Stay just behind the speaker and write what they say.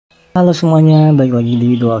Halo semuanya, balik lagi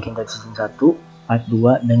di The Walking Dead Season 1 Part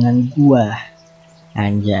 2 dengan gua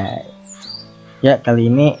Anjay. Ya, kali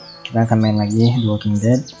ini kita akan main lagi The Walking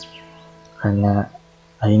Dead. Karena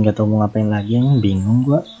AING gak tau mau ngapain lagi, bingung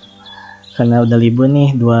gua. Karena udah libur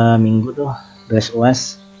nih 2 minggu tuh, beres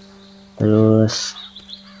UAS. Terus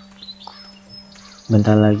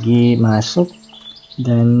bentar lagi masuk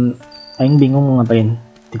dan AING bingung mau ngapain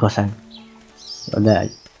di kosan. Udah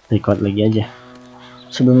record lagi aja.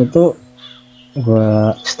 Sebelum itu gue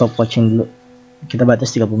stop watching dulu, kita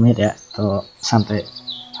batas 30 menit ya atau sampai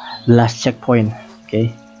the last checkpoint.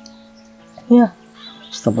 Oke. Ya,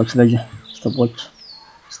 stop watch aja, stop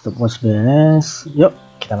watch beres. Yuk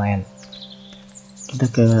kita main,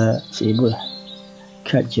 kita ke si ibu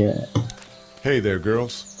kerja. Hey there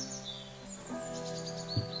girls.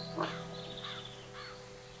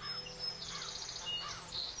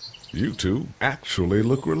 You two actually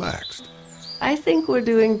look relaxed. I think we're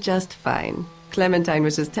doing just fine. Clementine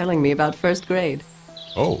was just telling me about first grade.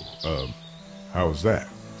 Oh, how's that?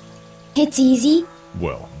 It's easy.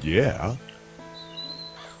 Well, yeah.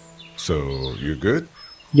 So, you're good?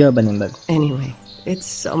 Jawaban yang bagus. Anyway,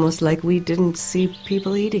 it's almost like we didn't see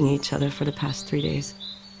people eating each other for the past 3 days.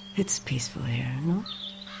 It's peaceful here, no?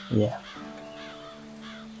 Yeah.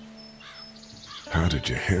 How did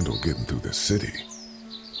you handle getting through the city?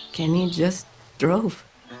 Kenny just drove.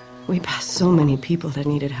 We passed so many people that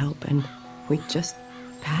needed help, and we just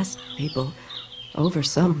passed people over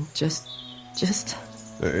some. Just...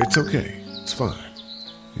 It's okay. It's fine.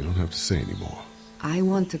 You don't have to say anymore. I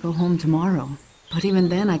want to go home tomorrow, but even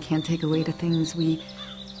then I can't take away the things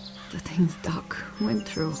Doc went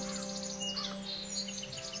through.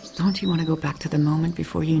 Don't you want to go back to the moment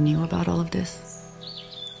before you knew about all of this?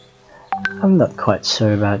 I'm not quite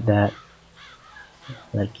sure about that.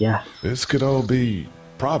 Like, yeah. This could all be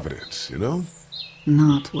Providence, you know?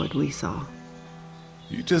 Not what we saw.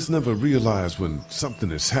 You just never realize when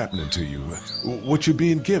something is happening to you, what you're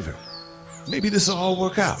being given. Maybe this will all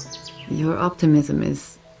work out. Your optimism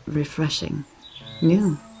is refreshing.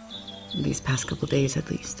 New. These past couple days,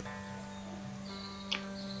 at least.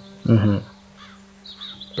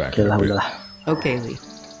 Back Oke lah, in a bit. udahlah. Okay, Lee.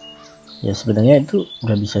 Ya sebenarnya itu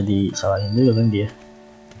gak bisa disalahin dulu kan dia.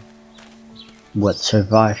 Buat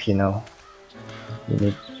survive, you know.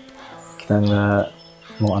 Jadi kita nggak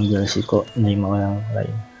mau ambil risiko menerima orang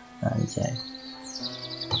lain. Anjay.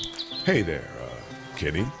 Hey there,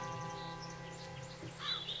 Kenny.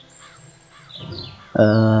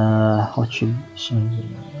 What's your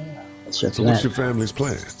So plan? what's your family's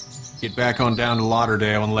plan? Get back on down to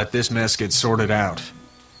Lauderdale and let this mess get sorted out.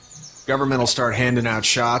 Government will start handing out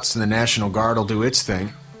shots and the National Guard will do its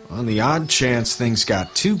thing. On the odd chance things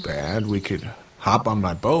got too bad, we could hop on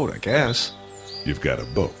my boat, I guess. You've got a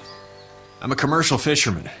boat. I'm a commercial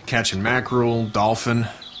fisherman, catching mackerel, dolphin,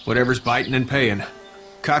 whatever's biting and paying.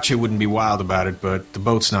 Katya wouldn't be wild about it, but the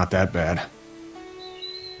boat's not that bad.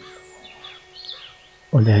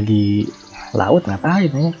 Udah di laut ngapain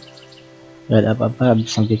ya? Gak ada apa-apa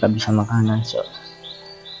sampai gak bisa makanan, so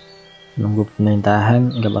nunggu pemerintahan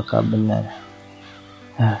gak bakal benar.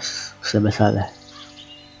 Serba salah.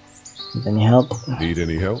 Need any help? Need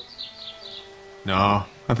any help? No,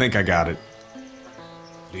 I think I got it.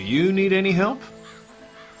 Do you need any help?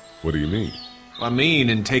 What do you mean? I mean,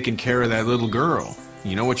 in taking care of that little girl.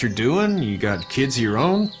 You know what you're doing? You got kids of your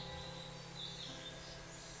own?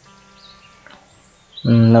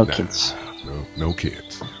 No kids. No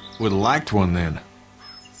kids. Would've liked one then.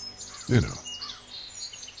 You know.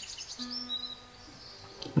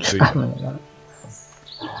 See,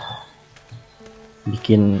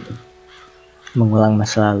 Bikin mengulang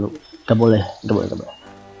masa lalu. Gak boleh.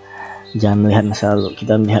 Jangan melihat masa lalu,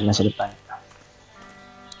 kita melihat masa depan.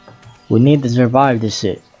 We need to survive this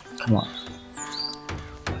shit. Come on.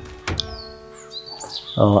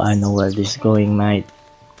 Oh, I know where this is going, mate.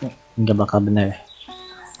 Nggak bakal benar.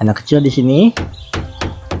 Anak kecil di sini,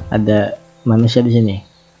 ada manusia di sini.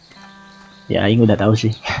 Ya, Aing udah tahu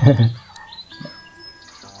sih.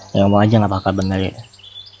 Yang mau aja nggak bakal benar ya.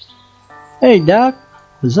 Hey, Doc,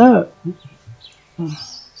 what's up?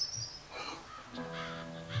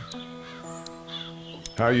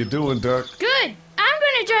 how you doing, Duck? Good. I'm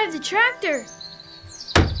gonna drive the tractor.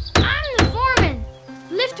 I'm the foreman.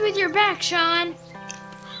 Lift with your back, Sean.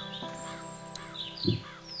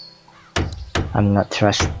 I'm not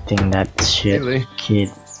trusting that shit, Really?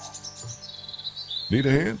 kid. Need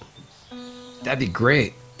a hand? That'd be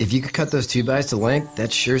great. If you could cut those 2x to length,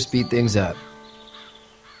 that'd sure speed things up.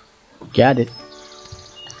 Got it.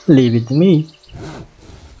 Leave it to me.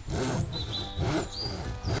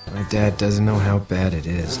 My dad doesn't know how bad it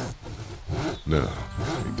is. No,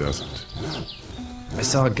 he doesn't. I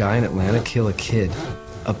saw a guy in Atlanta kill a kid.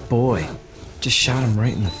 A boy. Just shot him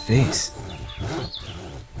right in the face.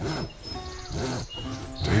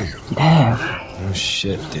 Damn. Oh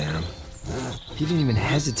shit, damn. He didn't even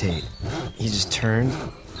hesitate. He just turned,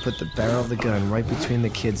 put the barrel of the gun right between the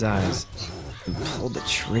kid's eyes, and pulled the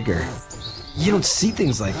trigger. You don't see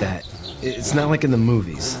things like that. It's not like in the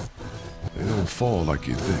movies. They don't fall like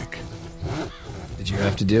you think. Did you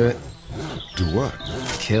have to do it? Do what?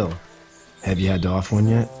 Kill. Have you had to off one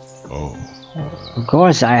yet? Oh. Of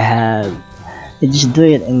course I have. I just do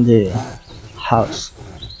it in the house.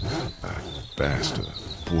 I bashed a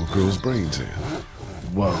poor girl's brains in.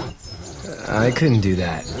 Whoa. I couldn't do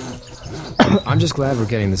that. I'm just glad we're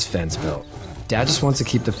getting this fence built. Dad just wants to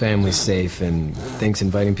keep the family safe and thinks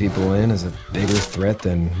inviting people in is a bigger threat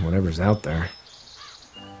than whatever's out there.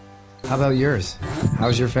 How about yours?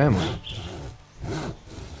 How's your family?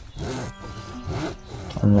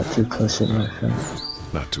 I'm not too close with my family.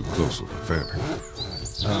 Not too close with my family.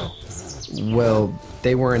 Oh. Well,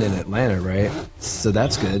 they weren't in Atlanta, right? So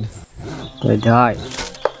that's good. They died.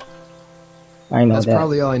 I know That's that.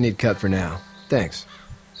 probably all I need cut for now. Thanks.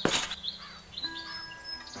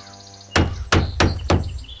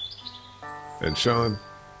 And Sean,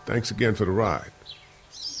 thanks again for the ride.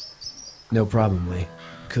 No problem, Lee.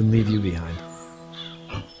 Couldn't leave you behind.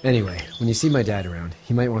 Anyway, when you see my dad around,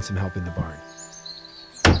 he might want some help in the barn.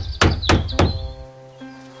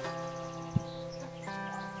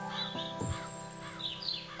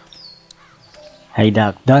 Hey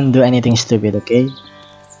Doc, don't do anything stupid, okay?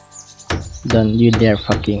 Don't you dare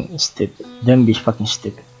fucking stupid. Don't be fucking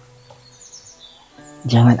stupid.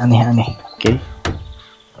 Jangan aneh-aneh, okay?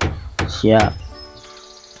 Siap.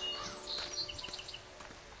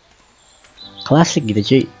 Klasik gitu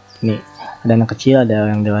cuy. Nih, ada anak kecil, ada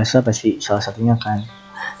orang dewasa, pasti salah satunya akan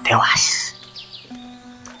tewas.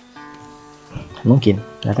 Mungkin,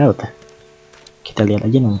 nggak tahu tuh. Kita lihat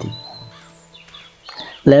aja nanti.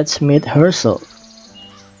 Let's meet Herschel.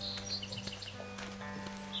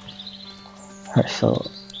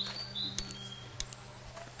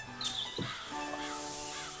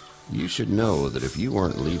 You should know that if you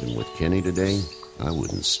weren't leaving with Kenny today, I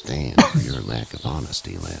wouldn't stand for your lack of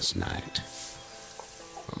honesty last night.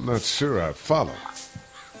 I'm not sure I'd follow.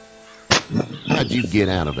 How'd you get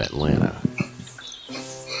out of Atlanta?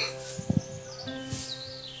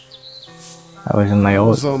 I was in my I old.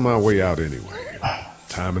 was on my way out anyway.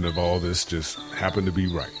 Timing of all this just happened to be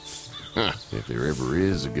right. Huh, if there ever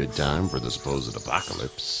is a good time for the supposed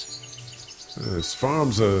apocalypse. This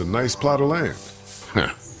farm's a nice plot of land.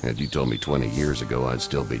 Huh, had you told me 20 years ago I'd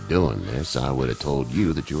still be doing this, I would have told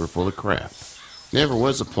you that you were full of crap. Never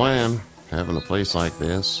was a plan, having a place like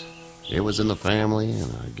this. It was in the family,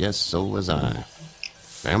 and I guess so was I.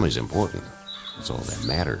 Family's important. It's all that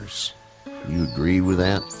matters. You agree with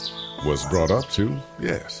that? Was brought up to,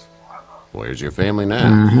 yes. Where's your family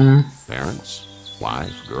now? Parents?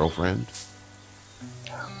 Wife? Girlfriend?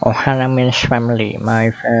 Ohana means family. My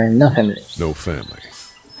friend, no family. No family.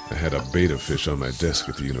 I had a beta fish on my desk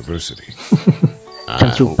at the university. I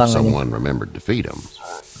hope someone remembered to feed him.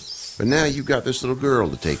 But now you've got this little girl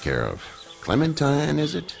to take care of. Clementine,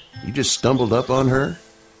 is it? You just stumbled up on her?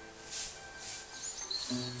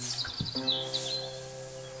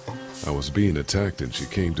 I was being attacked and she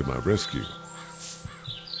came to my rescue.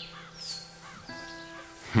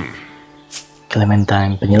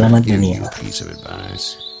 Clementine, penyelamat Give you dunia. a piece of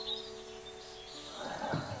advice.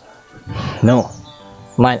 No,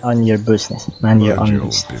 mind on your business. Mind your own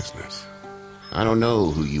business. business. I don't know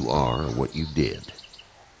who you are or what you did,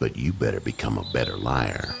 but you better become a better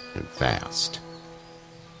liar, and fast.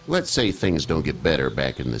 Let's say things don't get better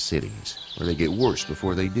back in the cities, or they get worse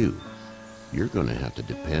before they do. You're gonna have to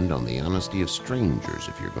depend on the honesty of strangers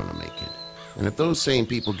if you're gonna make it. And if those same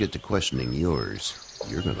people get to questioning yours,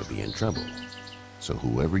 you're gonna be in trouble. So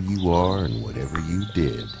whoever you are and whatever you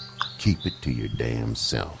did, keep it to your damn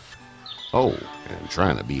self. Oh, and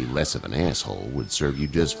trying to be less of an asshole would serve you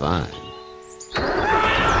just fine.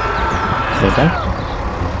 Okay?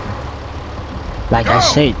 Like I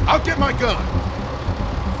said, I'll get my gun.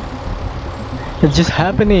 it's just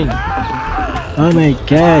happening. Oh my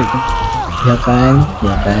god. Ya kan,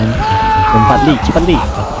 ya kan. Cepat Li, cepat Li.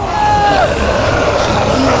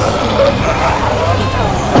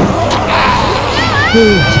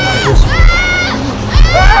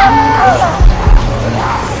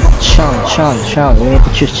 Sean, we need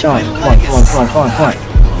to choose Sean. Come on.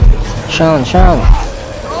 Sean.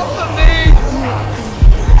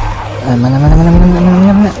 Mana.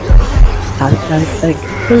 Tarik.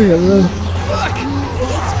 Oh ya Allah.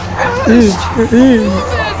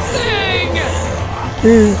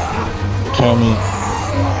 Kenny.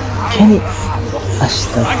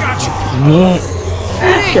 Astaga. Ini.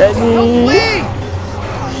 Kenny.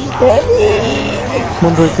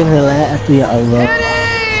 Mundurkan heula atuh ya Allah.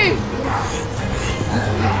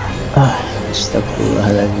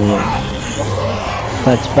 Astagfirullahaladzim.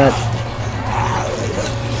 Cepat.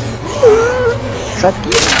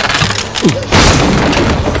 Sakit.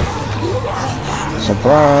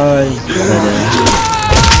 Surprise.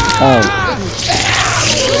 Oh.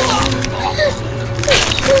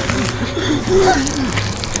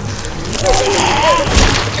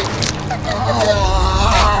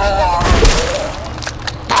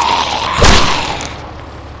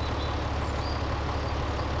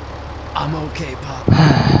 I'm okay, Pop.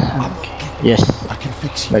 I'm okay. Yes. I can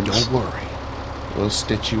fix you, don't worry. We'll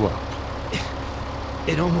stitch you up.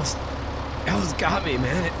 It almost got me,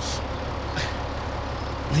 man.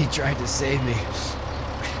 Lee tried to save me.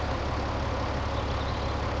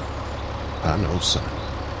 I know, son.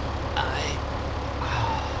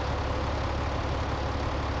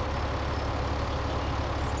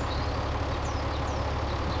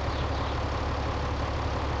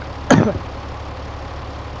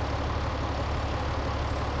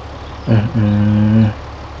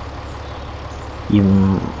 You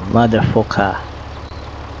motherfucker.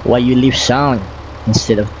 Why you leave sound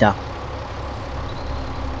instead of duck?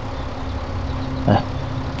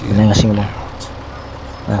 Ini ngasih ngomong.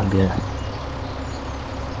 Biar.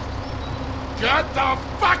 Get the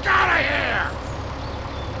fuck out of here!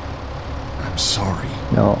 I'm sorry.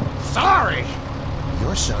 No. Sorry?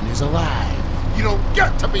 Your son is alive. You don't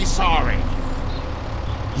get to be sorry.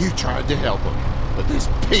 You tried to help him, but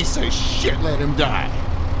this piece of shit let him die.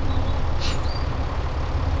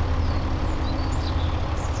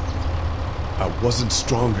 I wasn't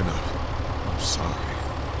strong enough. I'm sorry.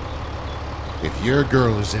 If your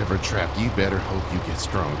girl is ever trapped, you better hope you get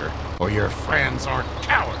stronger, or your friends aren't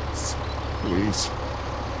cowards. Please,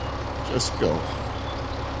 just go.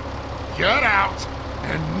 Get out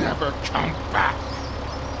and never come back.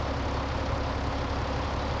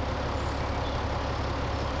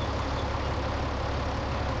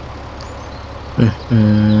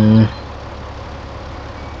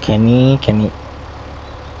 Kenny.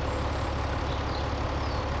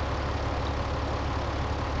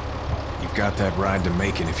 You've got that ride to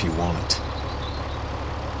make it if you want it.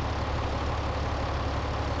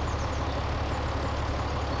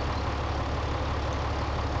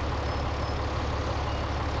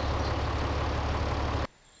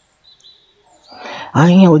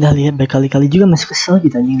 Aing yang udah lihat berkali-kali juga masih kesel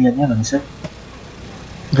gitu anjing liatnya bangsa.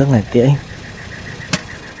 Gak ngerti Aing.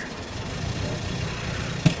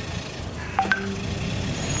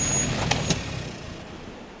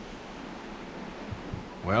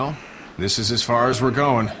 Well, this is as far as we're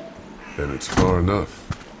going. And it's far enough.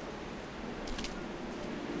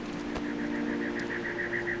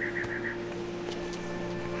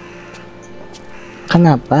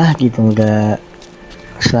 Kenapa gitu nggak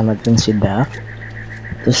selamatin si Duck,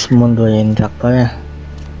 terus mundurin traktornya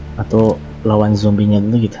atau lawan zombinya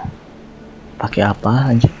dulu gitu? Pakai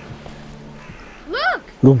apa anjir?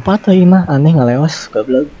 Lompat aja mah aneh ngelewas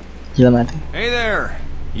goblok gila mati. Hey there,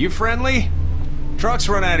 you friendly? Truck's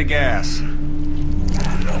run out of gas.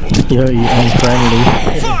 Yo, I'm friendly.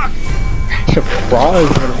 Fuck! Surprise,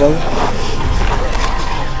 bro.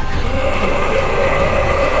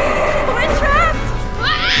 We're trapped!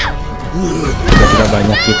 Tidak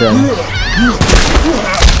banyak gitu kan.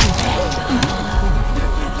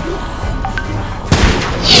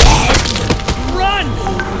 Run!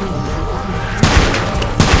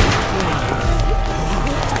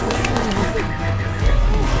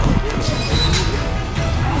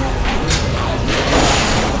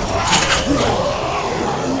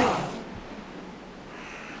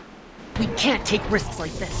 We can't take risks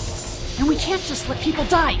like this. And we can't just let people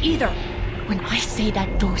die, either. When I say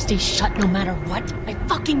that door stays shut no matter what, I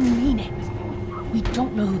fucking mean it. We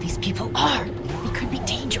don't know who these people are. They could be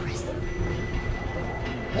dangerous.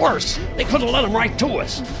 Worse, they could have let them right to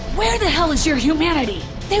us. Where the hell is your humanity?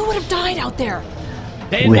 They would have died out there.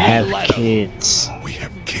 We have kids. We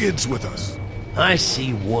have kids with us. I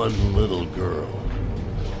see one little girl.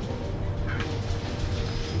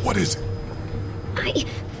 What is it?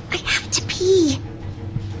 I have to pee.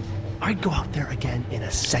 I'd go out there again in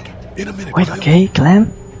a second. In a minute. Wait, Clem. okay,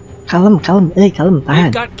 Clem. Kalem, tahan.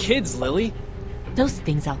 We've got kids, Lily. Those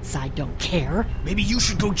things outside don't care. Maybe you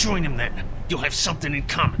should go join them then. You'll have something in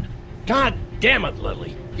common. God damn it,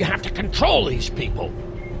 Lily. You have to control these people.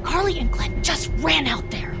 Carly and Glenn just ran out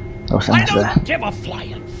there. Oh, I sama sudah. don't give a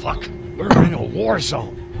flying fuck. We're in a war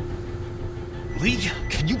zone. Lee,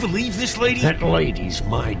 can you believe this lady? That lady's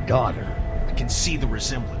my daughter. I can see the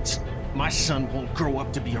resemblance. My son won't grow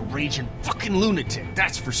up to be a raging fucking lunatic,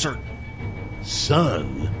 that's for certain.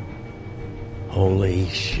 Son? Holy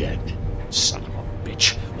shit. Son of a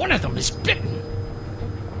bitch. One of them is bitten.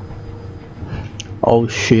 Oh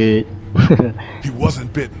shit. He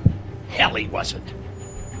wasn't bitten. Hell, he wasn't.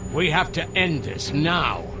 We have to end this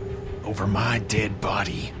now. Over my dead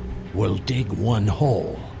body. We'll dig one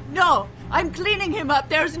hole. No! I'm cleaning him up.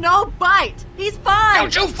 There's no bite. He's fine.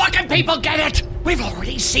 Don't you fucking people get it? We've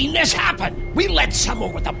already seen this happen. We let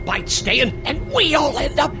someone with a bite stay in, and we all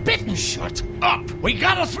end up bitten. Shut up. We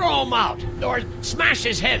gotta throw him out, or smash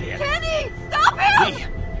his head in. Kenny, stop him! Lee,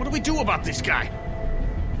 what do we do about this guy?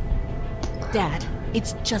 Dad,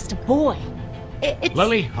 it's just a boy. It's...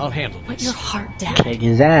 Lily, I'll handle Put this. your heart down. Kick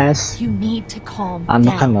his ass. You need to calm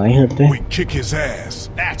Ano ka down. no? Ihute. We kick his ass.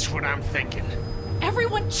 That's what I'm thinking.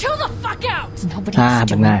 Everyone chill the fuck out! Nobody's Ah,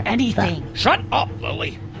 doing benar. anything. Shut up,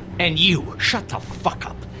 Lily. And you, shut the fuck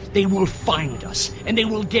up. They will find us, and they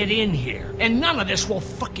will get in here, and none of this will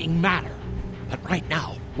fucking matter. But right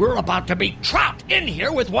now, we're about to be trapped in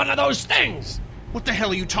here with one of those things. What the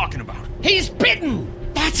hell are you talking about? He's bitten!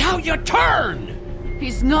 That's how you turn!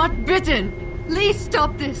 He's not bitten. Lee,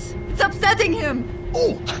 stop this. It's upsetting him.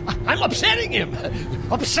 Oh, I'm upsetting him.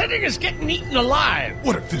 Upsetting is getting eaten alive.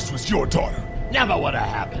 What if this was your daughter? Never would have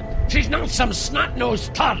happened. She's not some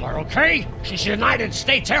snot-nosed toddler, okay? She's United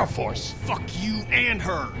States Air Force. Fuck you and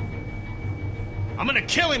her. I'm gonna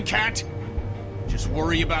kill him, Cat. Just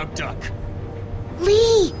worry about Duck.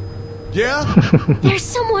 Lee! Yeah? There's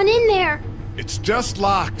someone in there! It's just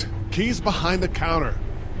locked. Key's behind the counter.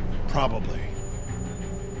 Probably.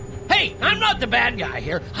 Hey, I'm not the bad guy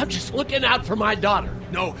here. I'm just looking out for my daughter.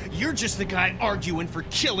 No, you're just the guy arguing for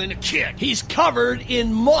killing a kid. He's covered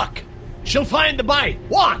in muck. She'll find the bite.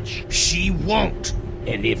 Watch. She won't.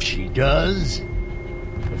 And if she does,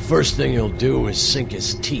 the first thing he'll do is sink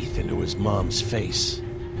his teeth into his mom's face.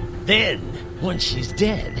 Then, once she's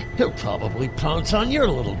dead, he'll probably pounce on your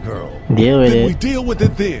little girl. Deal with Then we it. deal with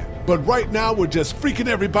it then. But right now, we're just freaking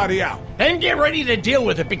everybody out. Then get ready to deal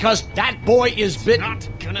with it because that boy is bitten. Not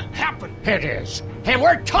gonna happen. It is. And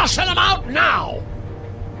we're tossing him out now.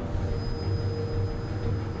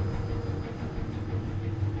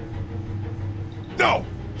 No!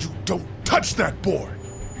 You don't touch that boy!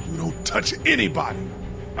 You don't touch anybody!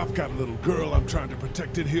 I've got a little girl I'm trying to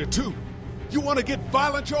protect in here too. You wanna get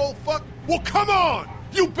violent, you old fuck? Well, come on!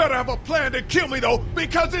 You better have a plan to kill me though,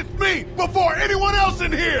 because it's me before anyone else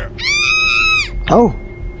in here! Oh!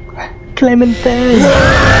 Clementine!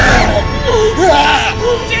 Cepat.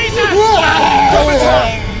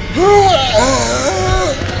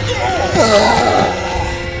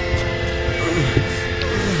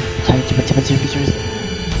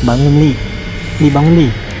 Bangun, Lee. Lee, bangun,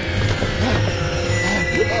 Lee.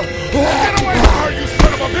 Get away from her, you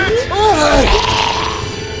son of a bitch!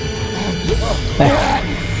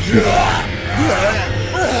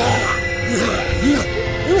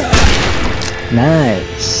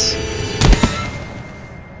 Nice.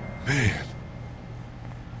 Man.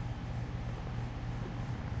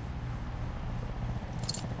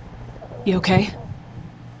 You okay?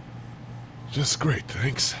 Just great,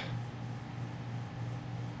 thanks.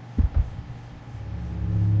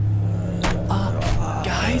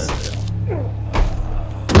 Guys?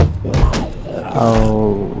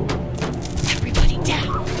 Oh. Everybody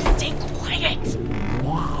down. Stay quiet.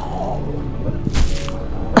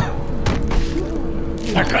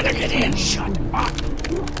 They're gonna get in. Shut up.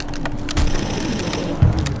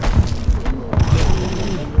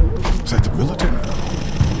 Is that the military?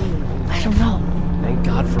 I don't know. Thank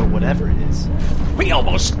God for whatever it is. We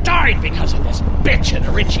almost died because of this bitch and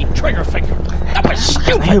her itchy trigger finger. That was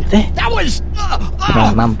stupid. That was...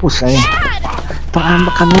 Nah, mampus ay.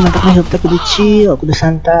 Paambak kami, natakahilap tayo. Kudu chill, kudu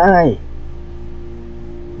santai.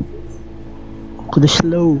 Kudu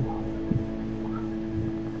slow.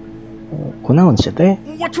 Kunaon siya, te?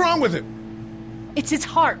 What's wrong with it? It's his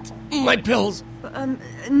heart. My pills.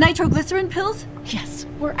 Nitroglycerin pills? Yes,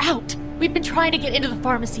 we're out. We've been trying to get into the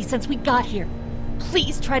pharmacy since we got here.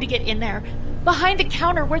 Please try to get in there. Behind the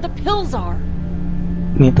counter where the pills are.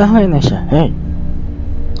 Nitahoy na siya. Hey.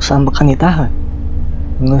 Saan ba ka nitahoy?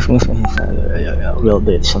 We'll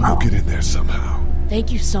do it somehow. We'll get in there somehow.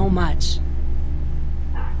 Thank you so much.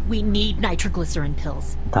 We need nitroglycerin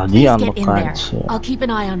pills. Tadi Please ang get in there. siya. I'll keep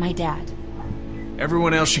an eye on my dad.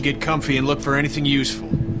 Everyone else should get comfy and look for anything useful.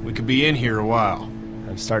 We could be in here a while.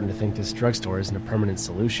 I'm starting to think this drugstore isn't a permanent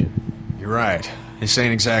solution. You're right. This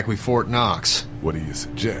ain't exactly Fort Knox. What do you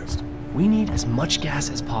suggest? We need as much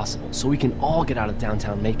gas as possible so we can all get out of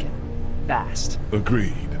downtown Macon. Fast.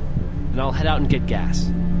 Agreed. Then I'll head out and get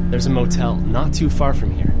gas. There's a motel not too far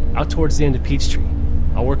from here, out towards the end of Peachtree.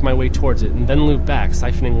 I'll work my way towards it and then loop back,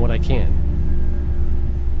 siphoning what I can.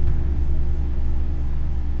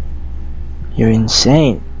 You're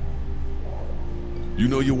insane. You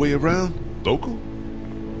know your way around? Local?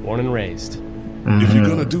 Born and raised. If you're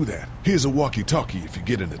gonna do that, here's a walkie-talkie if you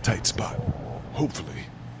get in a tight spot. Hopefully,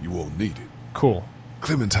 you won't need it. Cool.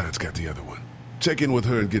 Clementine's got the other one. Check in with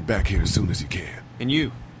her and get back here as soon as you can. And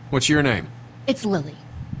you, what's your name? It's Lily.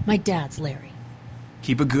 My dad's Larry.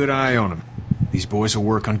 Keep a good eye on him. These boys will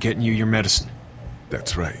work on getting you your medicine.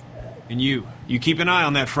 That's right. And you keep an eye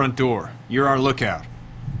on that front door. You're our lookout.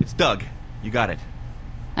 It's Doug. You got it.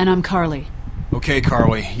 And I'm Carly. Okay,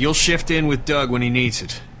 Carly, you'll shift in with Doug when he needs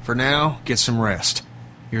it. For now, get some rest.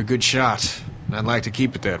 You're a good shot, and I'd like to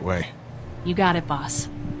keep it that way. You got it, boss.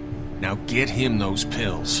 Now get him those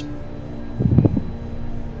pills.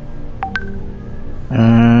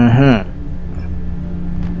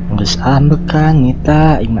 Ambekan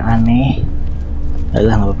kita ini aneh.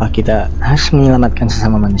 Adalah nggak apa-apa, kita harus menyelamatkan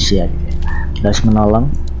sesama manusia. Kita harus menolong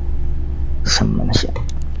sesama manusia.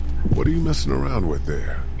 What are you messing around with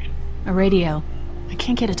there? A radio. I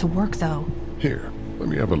can't get it to work though. Here, let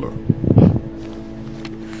me have a look.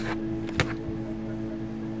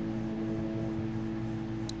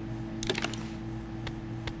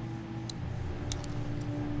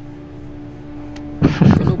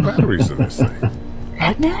 There are no batteries in this thing.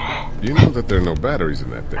 What now? You know that there are no batteries in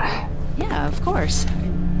that thing. Yeah, of course. I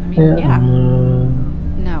mean, yeah.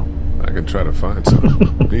 No. I can try to find some.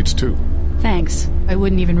 Needs two. Thanks. I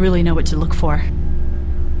wouldn't even really know what to look for.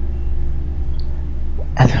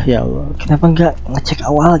 Aduh ya Allah, kenapa nggak ngecek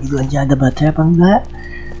awal gitu aja ada baterai apa enggak?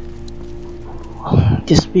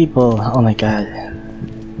 These people, oh my god.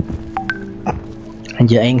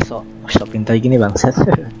 Anjir aing so pintar gini bangsat.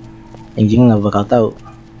 Anjing nggak bakal tahu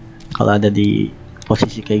kalau ada di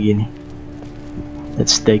posisi kayak gini.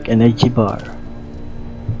 Let's take energy bar.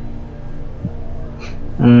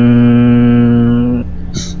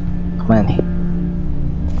 Kemana nih?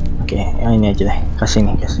 Oke, yang ini aja deh. Kasih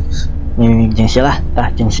nih, kasih. Ini jengsia lah,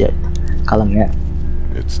 jengsia itu. Kalem ya.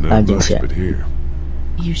 It's not much, but here.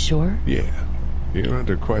 You sure? Yeah, you're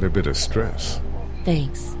under quite a bit of stress.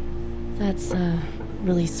 Thanks. That's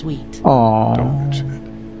really sweet. Oh. Don't mention it.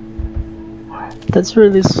 That's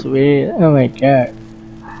really sweet. Oh my god.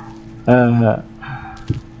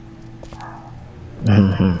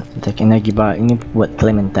 Take energy bar ini buat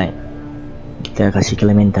Clementine. Kita kasih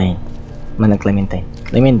Clementine. Mana Clementine?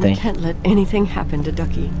 Clementine. We can't let anything happen to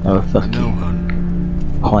Ducky. Oh fuck you.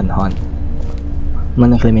 Hon.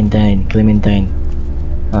 Mana Clementine? Clementine.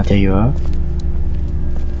 Oh, there you are.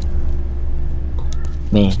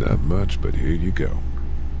 Me. It's not much, but here you go.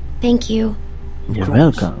 Thank you. You're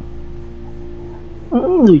welcome.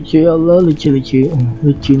 Lucu ya Allah, lucu.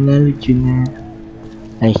 Lucunya.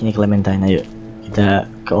 Ayo sini Clementine, ayo. Kita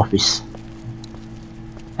ke office.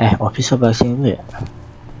 Office apa sini dulu ya?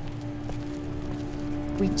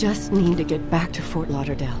 We just need to get back to Fort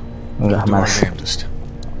Lauderdale. Enggak, malas.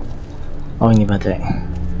 Oh, ini baterai.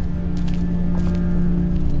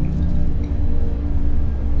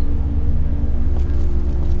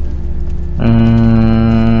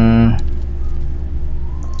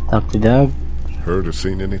 Talk to Doug. Heard or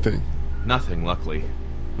seen anything? Nothing, luckily.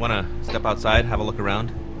 Wanna step outside, have a look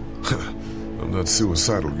around? I'm not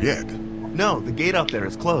suicidal yet. No, the gate out there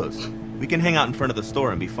is closed. We can hang out in front of the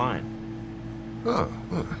store and be fine.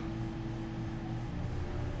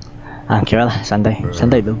 Kira lah, santai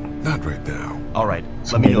dulu. Not right now. All right,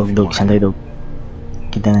 let me know if you want. Santai dulu.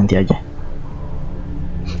 Kita nanti aja.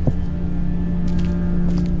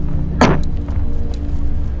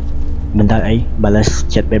 Bentar, balas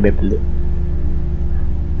chat bebek dulu.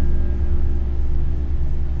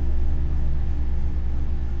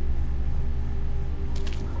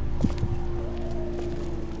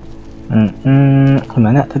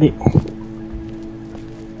 Kemana tadi?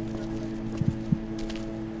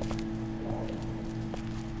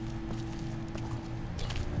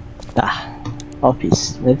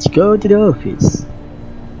 Office. Let's go to the office.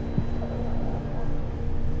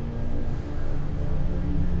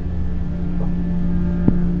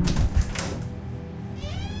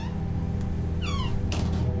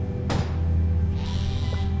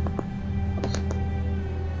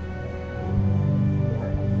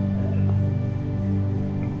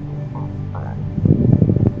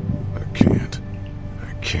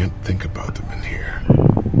 I can't think about them in here.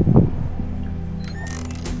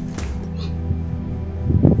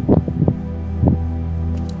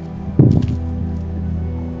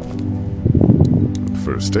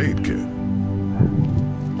 First aid kit.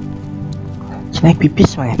 Naik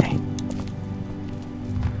pipis mana teh?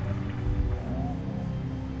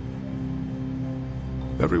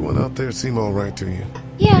 Everyone out there seem all right to you?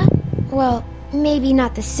 Yeah, well, maybe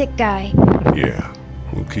not the sick guy. Yeah,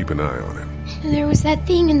 we'll keep an eye on him. There was that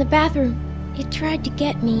thing in the bathroom. It tried to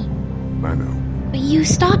get me. I know. But you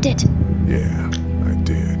stopped it. Yeah, I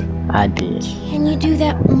did. I did. Can you do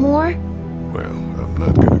that more? Well, I'm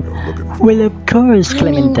not gonna go looking for Well, of course,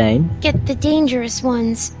 Clementine. Get the dangerous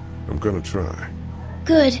ones. I'm gonna try.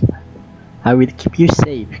 Good. I will keep you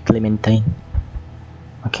safe, Clementine.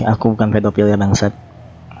 Oke, aku bukan pedofil ya bangsat.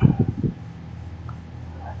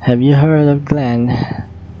 Have you heard of Glenn?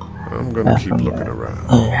 I'm gonna keep looking around.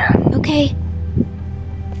 Okay.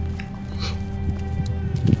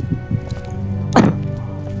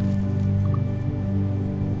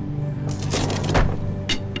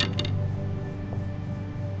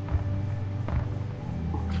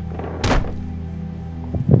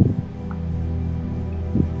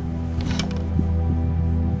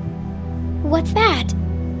 What's that?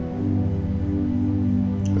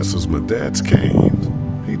 This was my dad's cane.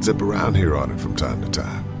 He'd zip around here on it from time to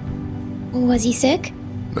time. Was he sick?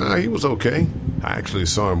 Nah, he was okay. I actually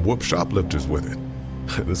saw him whoop shoplifters with it.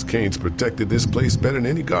 This cane's protected this place better than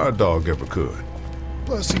any guard dog ever could.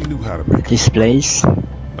 Plus, he knew how to make this place.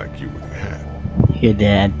 Like you with your hat. Your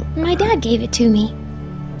dad. My dad gave it to me.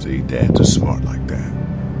 See, dads are smart like that.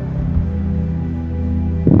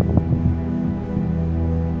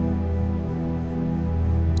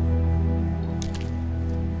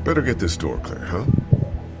 Better get this door clear, huh?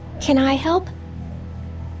 Can I help?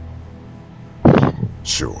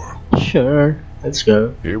 Sure. Sure. Let's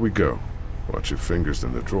go. Here we go. Watch your fingers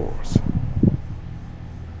in the drawers.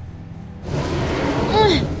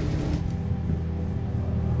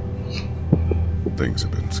 Things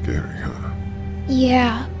have been scary, huh?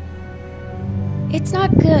 Yeah. It's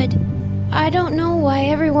not good. I don't know why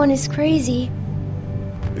everyone is crazy.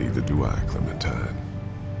 Neither do I, Clementine.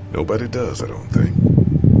 Nobody does, I don't think.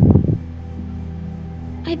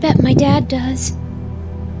 I bet my dad does.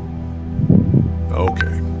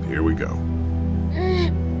 Okay, here we go.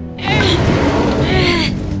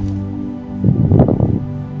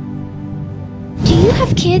 Do you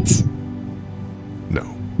have kids? No.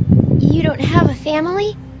 You don't have a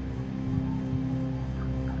family?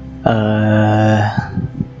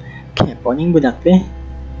 Keponing budak teh.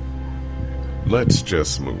 Let's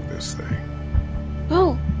just move this thing.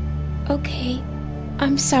 Oh, okay.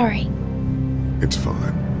 I'm sorry. It's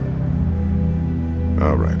fine.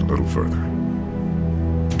 All right, a little further.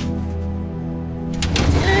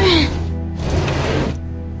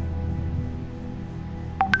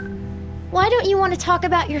 Why don't you want to talk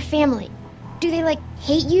about your family? Do they, like,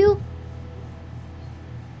 hate you?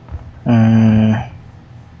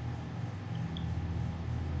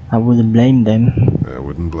 I wouldn't blame them. I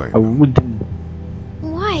wouldn't blame I wouldn't.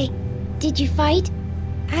 Why? Did you fight?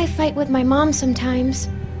 I fight with my mom sometimes.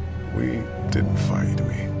 We didn't fight.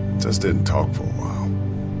 We just didn't talk for a while.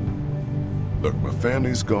 Look, my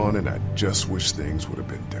family's gone, and I just wish things would have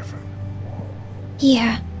been different.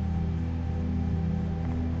 Yeah.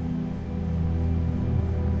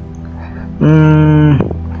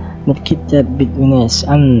 Kita between us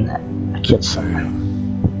and a kid son.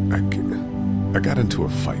 I got into a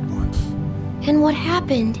fight once. And what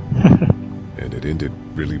happened? And it ended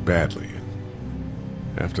really badly. And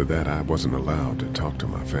after that, I wasn't allowed to talk to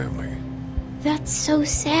my family. That's so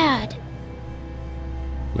sad.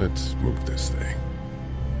 Let's move this thing.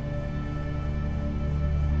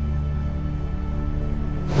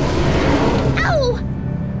 Ow!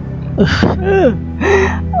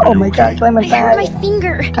 Oh my god, Clementine. I hurt my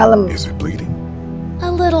finger. Calm. Is it bleeding? A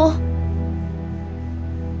little.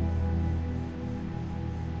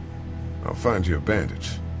 I'll find you a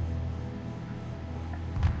bandage.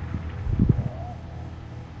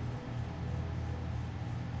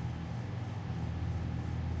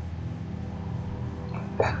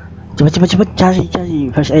 Cepat cari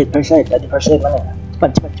first aid tadi first aid mana?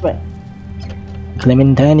 Cepat.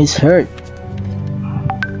 Clementine is hurt.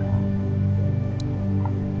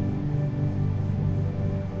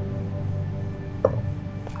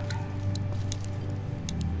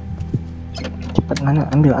 Cepat mana?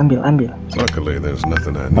 Ambil. Luckily, there's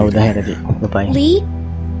nothing I need. Oh, udah ya tadi. Lupa. Lee?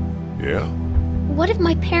 Yeah? What if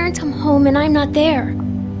my parents come home and I'm not there?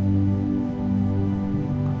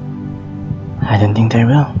 I don't think they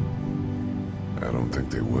will. I don't think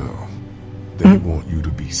they will. They want you to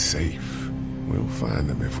be safe. We'll find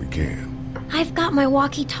them if we can. I've got my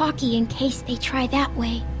walkie-talkie in case they try that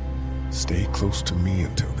way. Stay close to me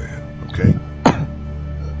until then, okay?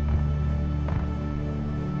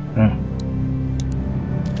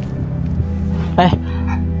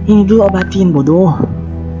 Ini dulu obatin, bodoh.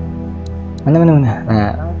 Mana.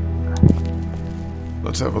 Nah.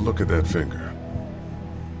 Let's have a look at that finger.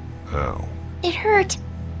 Ow. It hurt.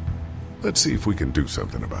 Let's see if we can do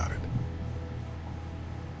something about it.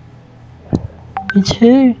 It's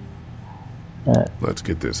Let's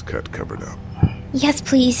get this cut covered up. Yes,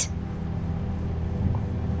 please.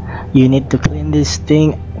 You need to clean this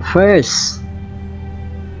thing first.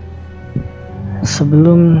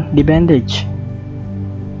 Sebelum di-bandage.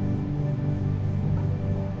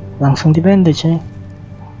 Langsung di-bandage ya.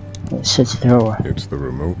 Shut the door. It's the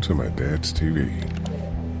remote to my dad's TV.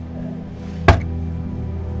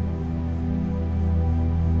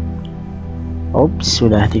 Oops,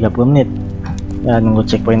 sudah 30 menit. Ya, nunggu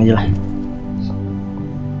checkpoint aja lah.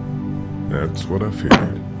 That's what I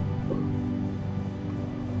figured.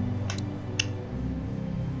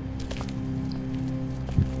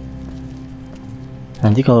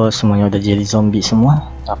 Nanti kalau semuanya udah jadi zombie semua,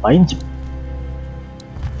 ngapain coba?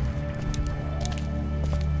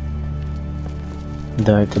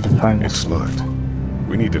 Die to the furnace. It's locked.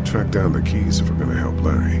 We need to track down the keys if we're gonna help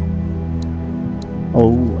Larry.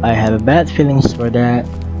 Oh, I have a bad feelings for that.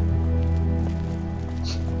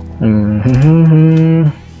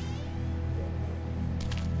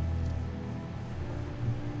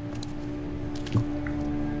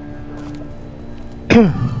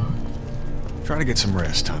 Try to get some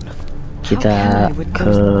rest, hon. Kita ke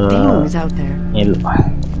ini dulu.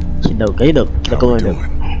 Kita keluar dulu.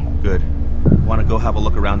 Good. Want to go have a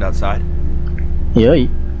look around outside? Yoi,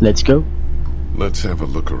 let's go. Let's have a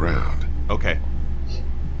look around. Okay.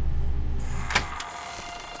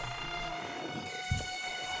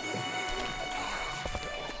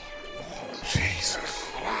 Jesus.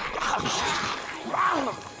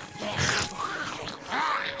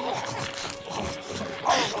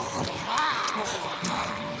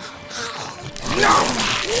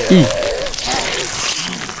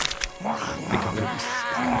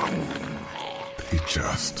 They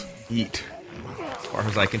just eat. As far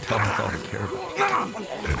as I can tell, that's all they care about.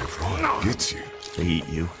 And if one gets you, they eat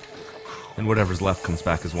you. And whatever's left comes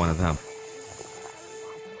back as one of them.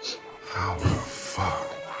 How the fuck?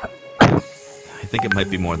 I think it might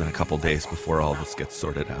be more than a couple days before all this gets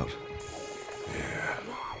sorted out. Yeah,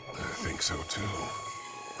 I think so too.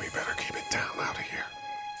 We better keep it down out of here.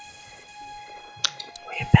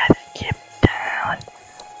 We better keep down.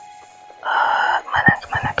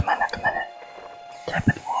 Kemana?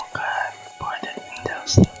 Dapat walker, boarded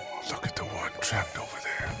windows. Look at the one trapped over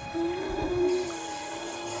there.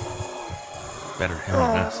 Better him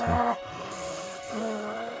than us, huh?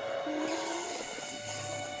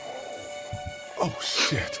 Oh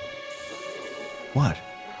shit. What?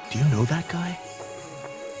 Do you know that guy?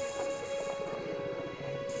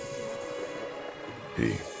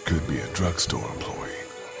 He could be a drugstore employee.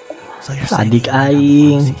 So you're Adik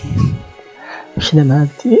Aing. Sudah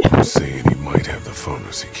mati. I'm saying he might have the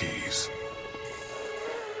pharmacy keys.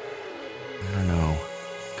 I don't know.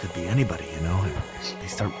 Could be anybody, you know. They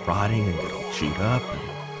start rotting and get all chewed up.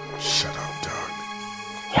 Shut up, Doug.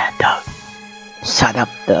 Yeah, Doug. Shut up,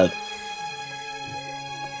 Doug.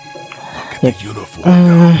 Look at the uniform,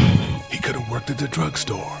 Doug. He could have worked at the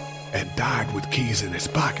drugstore and died with keys in his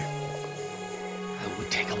pocket. It would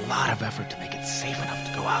take a lot of effort to make it safe enough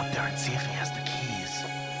to go out there and see if he has the keys.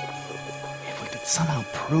 If we could somehow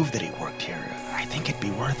prove that he worked here, I think it'd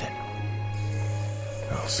be worth it.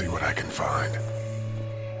 I'll see what I can find.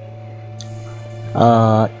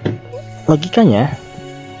 Logikanya,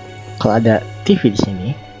 kalau ada TV di sini,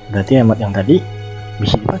 berarti remote yang tadi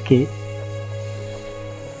bisa dipakai.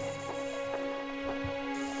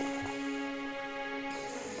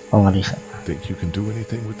 Oh, nggak bisa. Think you can do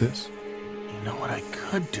anything with this? You know what I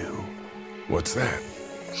could do? What's that?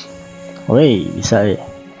 Woi, bisa ya.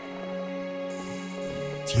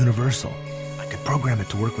 It's universal. I could program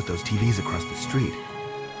it to work with those TVs across the street.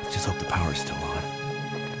 Let's just hope the power's still on.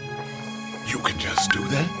 You can just do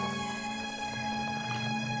that?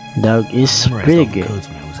 Doug is pretty good.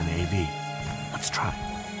 Codes when I was in AV. Let's try.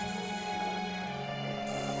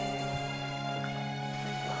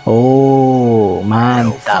 Oh, Well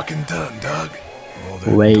mantap. fucking done, Doug. All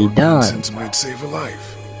that Way dark done. nonsense might save a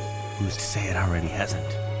life. Who's to say it already hasn't?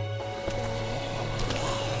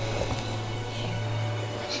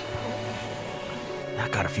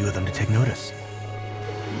 That got a few of them to take notice.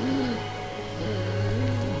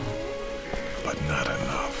 But not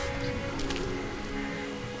enough.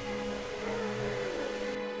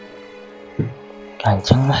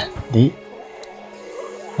 Kenceng lah, di.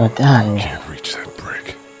 Hati-hati. Can't reach that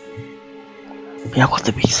brick. Tapi aku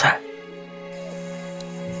tuh bisa.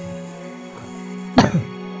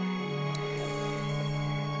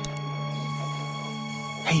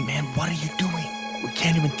 Hey man, what are you doing? We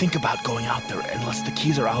can't even think about going out there unless the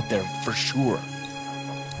keys are out there for sure.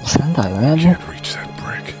 Santai man. Can't reach that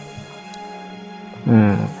brick.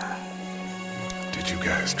 Did you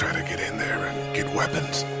guys try to get in there and get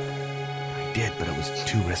weapons? I did, but it was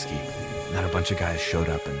too risky. Then a bunch of guys showed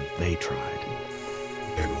up and they tried.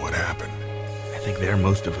 And what happened? I think they're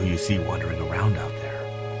most of who you see wandering around out there.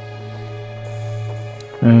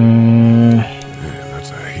 Man,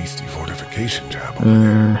 that's a hasty fortification job over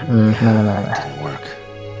there. No. Work.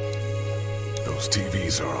 Those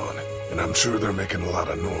TVs are on, and I'm sure they're making a lot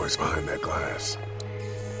of noise behind that glass.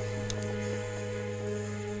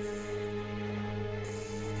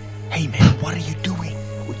 Hey man, what are you doing?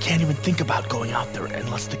 We can't even think about going out there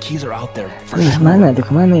unless the keys are out there for Aduh, sure. mana tuh,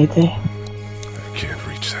 kemana itu? I can't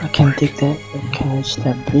reach that I can't brick. take that. I can't reach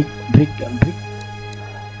that brick.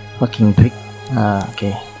 Fucking brick.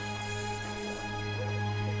 Okay.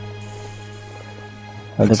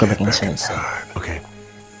 Udah go back inside. Okay.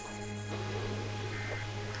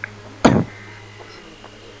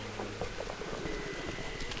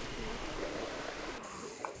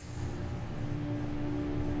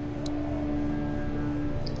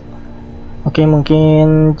 Oke,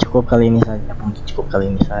 mungkin cukup kali ini saja.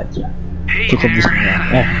 Cukup di sini.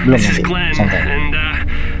 Belum nanti.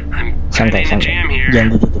 Santai.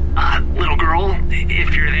 Jangan ditutup. Little girl,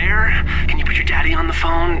 if you're there, can you put your daddy on the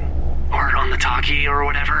phone? Or on the talkie or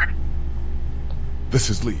whatever?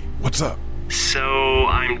 This is Lee. What's up? So,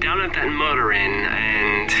 I'm down at that motor inn,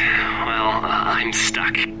 and, well, I'm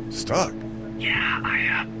stuck. Stuck? Yeah,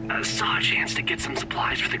 I saw a chance to get some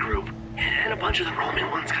supplies for the group, and a bunch of the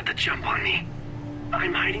Roman ones got the jump on me.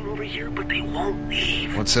 I'm hiding over here, but they won't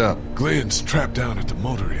leave. What's up? Glenn's trapped down at the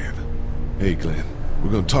motor inn. Hey, Glenn.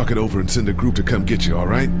 We're gonna talk it over and send a group to come get you,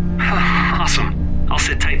 alright? Awesome. I'll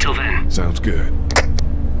sit tight till then. Sounds good.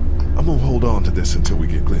 I'm gonna hold on to this until we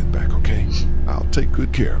get Glenn back, okay? I'll take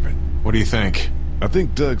good care of it. What do you think? I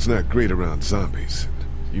think Doug's not great around zombies.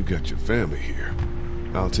 You got your family here.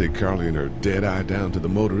 I'll take Carly and her dead eye down to the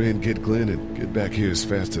motor inn, get Glenn, and get back here as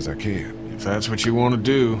fast as I can. If that's what you want to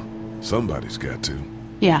do. Somebody's got to.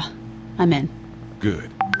 Yeah, I'm in. Good.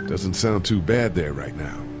 Doesn't sound too bad there right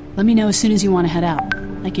now. Let me know as soon as you want to head out.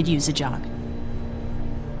 I could use a jog.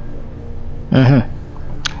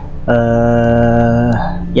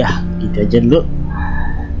 Ya, gitu aja dulu.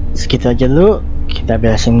 Segitu aja dulu. Kita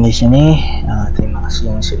beresin di sini. Terima kasih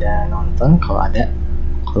yang sudah nonton. Kalau ada,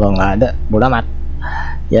 kalau nggak ada, bodo amat.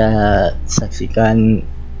 Ya, saksikan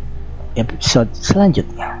episode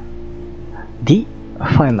selanjutnya di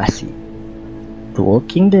Farmasi The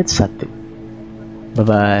Walking Dead 1. Bye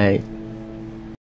bye.